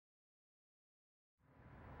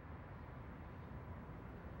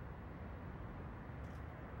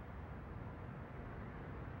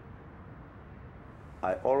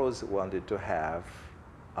I always wanted to have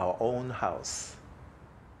our own house.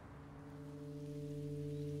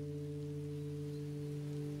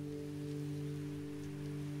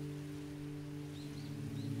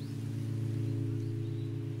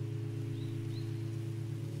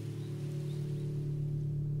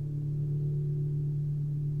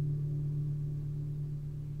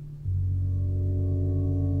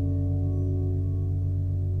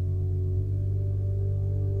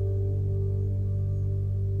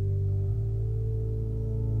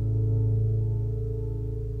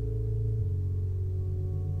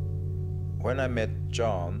 When I met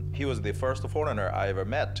John, he was the first foreigner I ever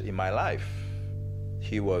met in my life.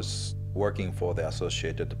 He was working for the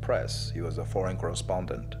Associated Press. He was a foreign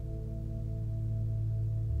correspondent.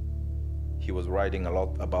 He was writing a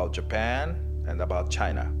lot about Japan and about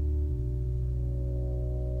China.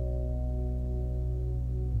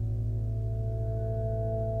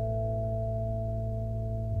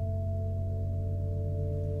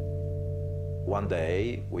 One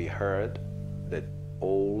day, we heard that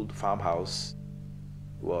old farmhouse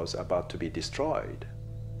was about to be destroyed.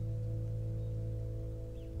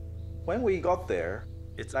 When we got there,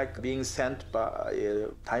 it's like being sent by a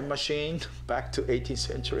time machine back to 18th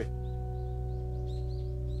century.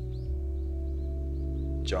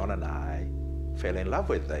 John and I fell in love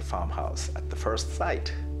with the farmhouse at the first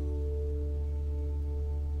sight.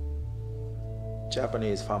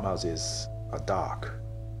 Japanese farmhouses are dark.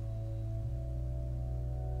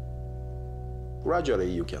 Gradually,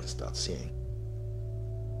 you can start seeing.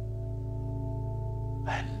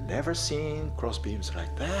 I've never seen cross beams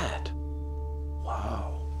like that.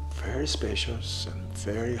 Wow, very spacious and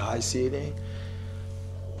very high ceiling.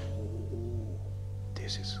 Oh,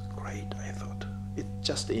 this is great, I thought. It's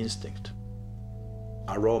just the instinct.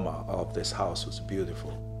 Aroma of this house was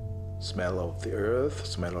beautiful. Smell of the earth,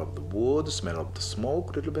 smell of the wood, smell of the smoke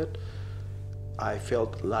a little bit. I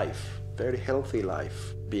felt life, very healthy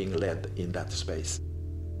life, being led in that space.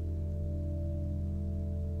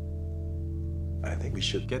 I think we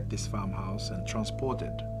should get this farmhouse and transport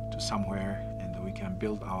it to somewhere, and we can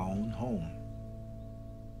build our own home.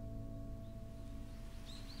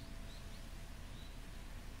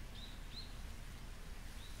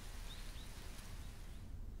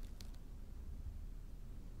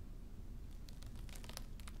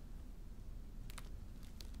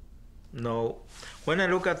 No, when I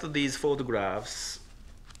look at these photographs,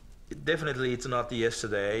 definitely it's not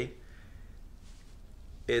yesterday.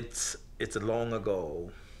 It's long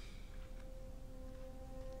ago.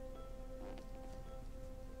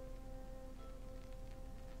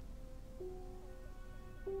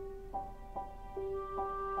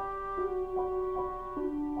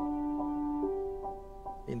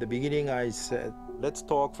 In the beginning, I said, let's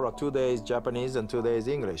talk for 2 days Japanese and 2 days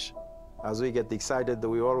English. As we get excited,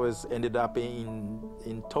 we always ended up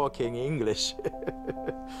in talking English.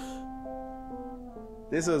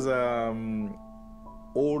 This was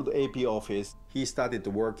old AP office. He started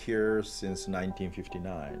to work here since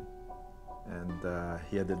 1959. And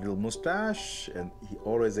he had a little mustache, and he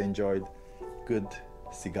always enjoyed good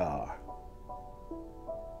cigar.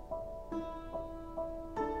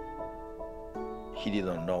 He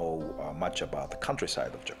didn't know much about the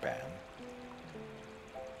countryside of Japan.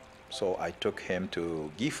 So I took him to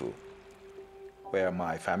Gifu, where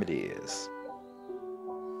my family is.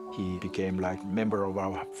 He became like a member of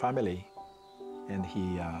our family, and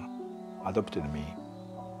he adopted me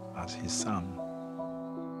as his son.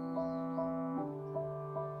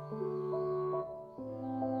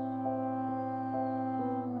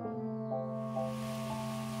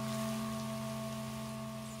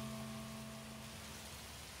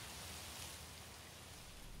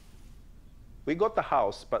 We got the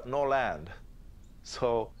house, but no land.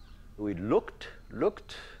 So we looked,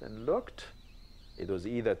 and looked. It was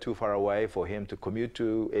either too far away for him to commute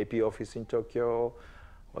to AP office in Tokyo,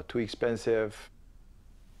 or too expensive.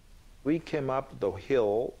 We came up the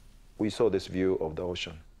hill, we saw this view of the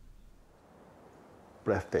ocean.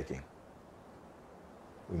 Breathtaking.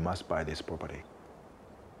 We must buy this property.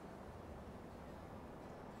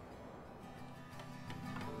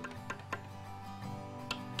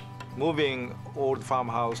 Moving old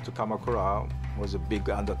farmhouse to Kamakura was a big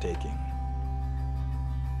undertaking.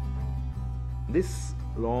 This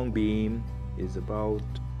long beam is about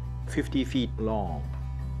 50 feet long,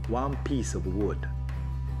 one piece of wood.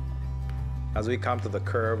 As we come to the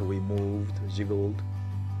curve, we moved, jiggled,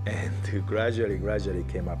 and gradually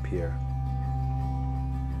came up here.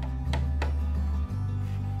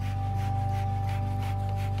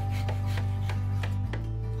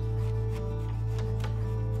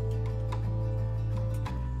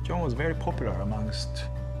 John was very popular amongst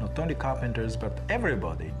not only carpenters, but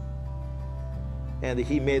everybody. And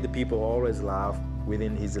he made people always laugh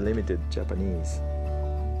within his limited Japanese.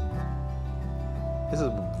 This is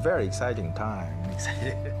a very exciting time.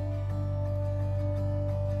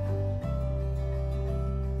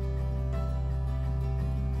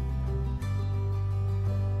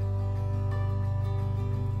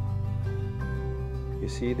 You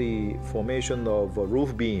see the formation of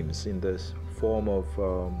roof beams in the form of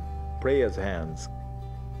prayer's hands.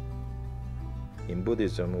 In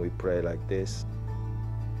Buddhism, we pray like this.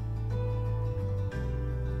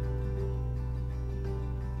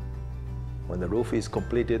 When the roof is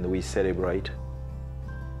completed, we celebrate.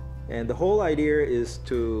 And the whole idea is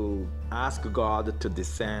to ask God to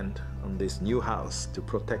descend on this new house to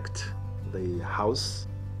protect the house,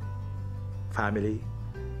 family,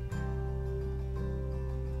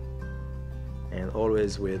 and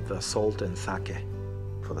always with salt and sake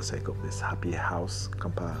for the sake of this happy house.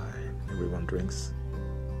 Kanpai, everyone drinks.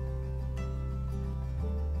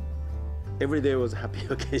 Every day was a happy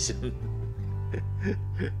occasion.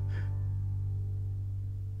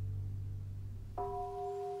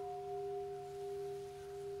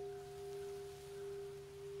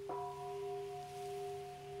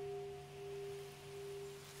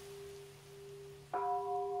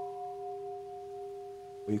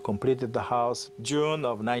 We completed the house June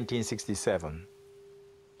of 1967.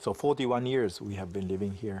 So 41 years we have been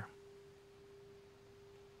living here.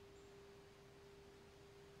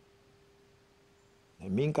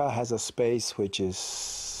 And Minka has a space which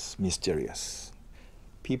is mysterious.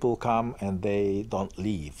 People come and they don't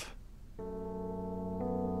leave.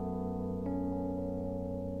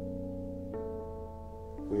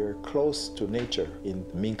 We are close to nature in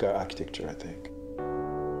Minka architecture, I think.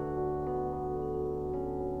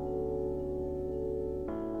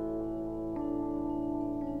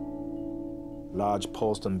 Large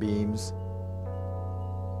posts and beams,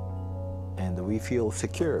 and we feel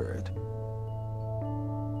secured.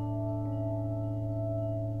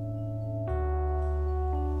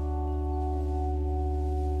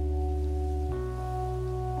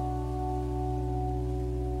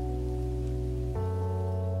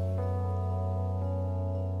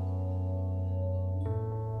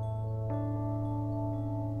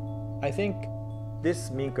 I think this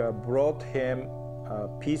Minka brought him a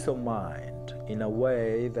peace of mind in a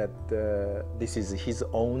way that this is his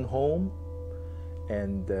own home,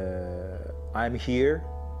 and I'm here.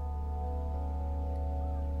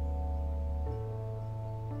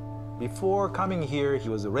 Before coming here, he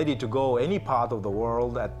was ready to go any part of the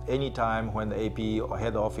world at any time when the AP or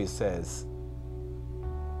head office says.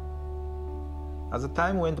 As the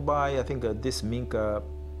time went by, I think this Minka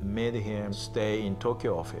made him stay in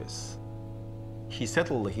Tokyo office. He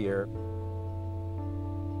settled here.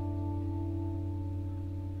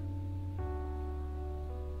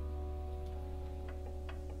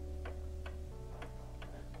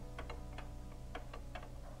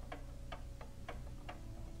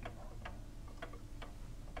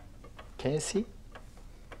 Can you see?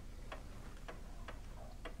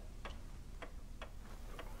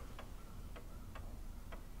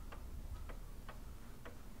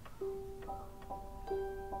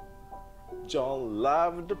 John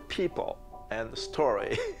loved people and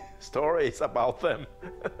stories about them.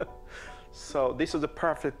 So this is the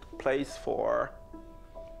perfect place for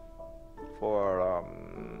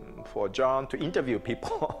John to interview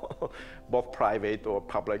people, both private or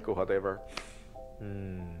public or whatever.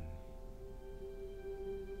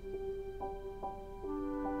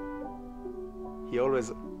 He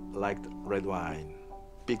always liked red wine,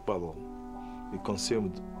 big bottle. We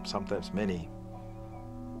consumed sometimes many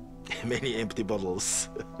empty bottles.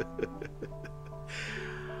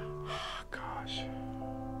 Gosh.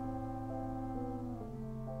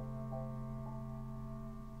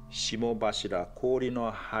 霜柱氷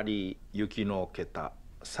の針雪の桁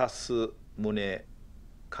さす胸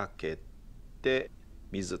かけて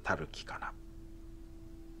水たるきかな.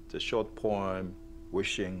 It's a short poem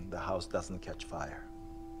wishing the house doesn't catch fire.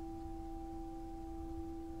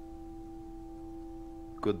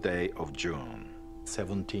 Good day of June,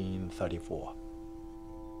 1734.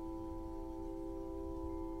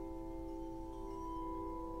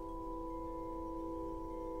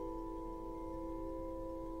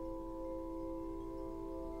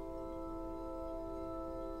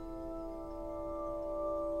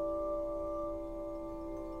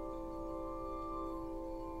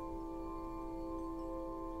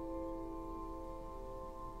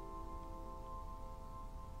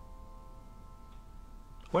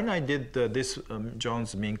 When I did this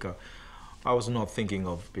John's Minka, I was not thinking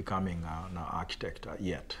of becoming an architect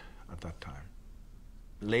yet at that time.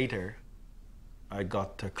 Later, I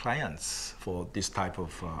got clients for this type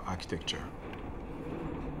of architecture.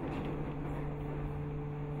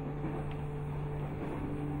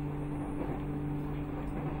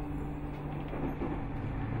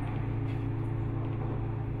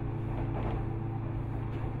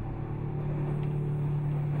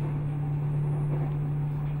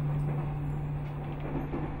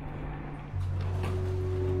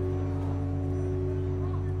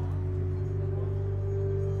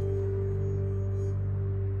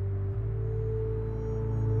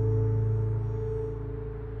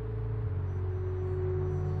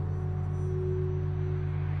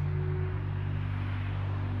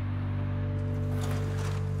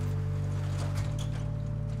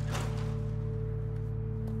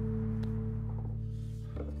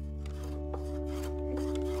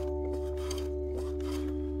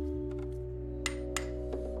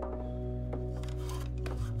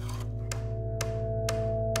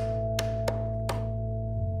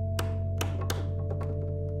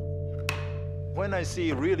 When I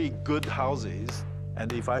see really good houses,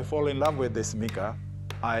 and if I fall in love with this Minka,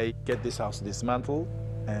 I get this house dismantled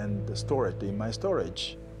and store it in my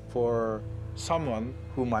storage for someone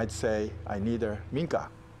who might say, I need a Minka.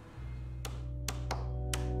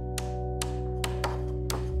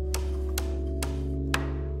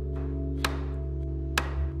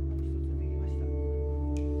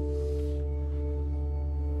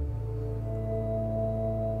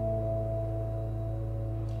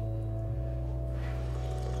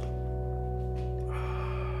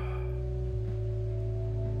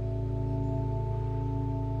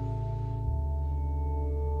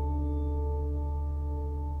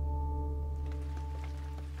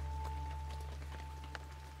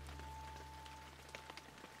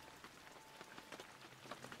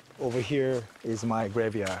 Over here is my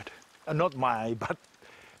graveyard. Not my, but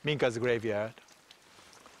Minka's graveyard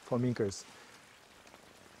for Minkas.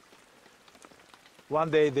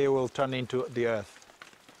 One day they will turn into the earth.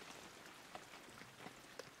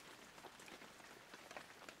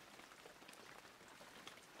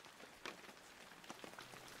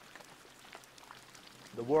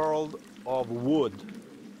 The world of wood,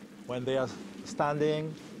 when they are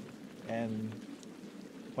standing and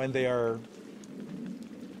when they are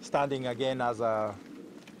standing again as a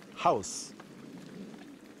house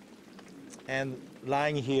and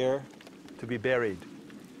lying here to be buried.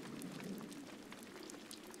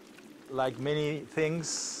 Like many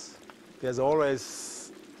things, there's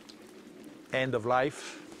always end of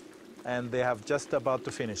life, and they have just about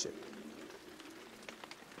to finish it.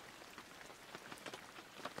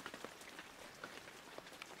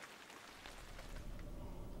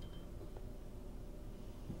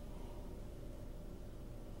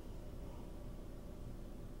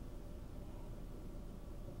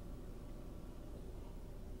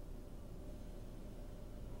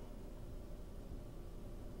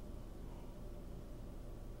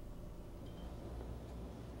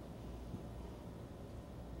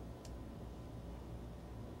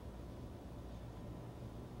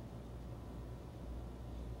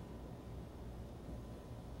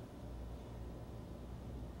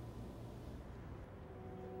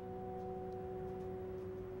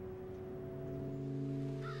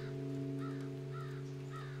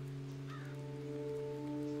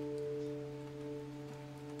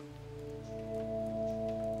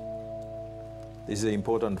 This is an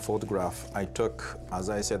important photograph I took as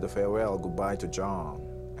I said farewell, goodbye to John.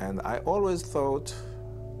 And I always thought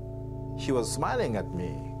he was smiling at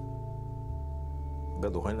me.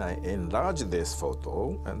 But when I enlarged this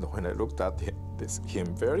photo and when I looked at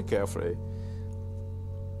him very carefully,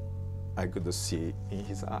 I could see in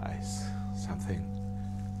his eyes something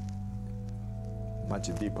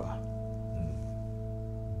much deeper.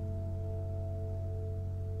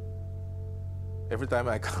 Every time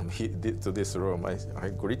I come to this room, I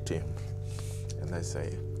greet him and I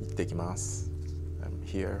say, "Ittekimasu." I'm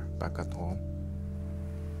here, back at home.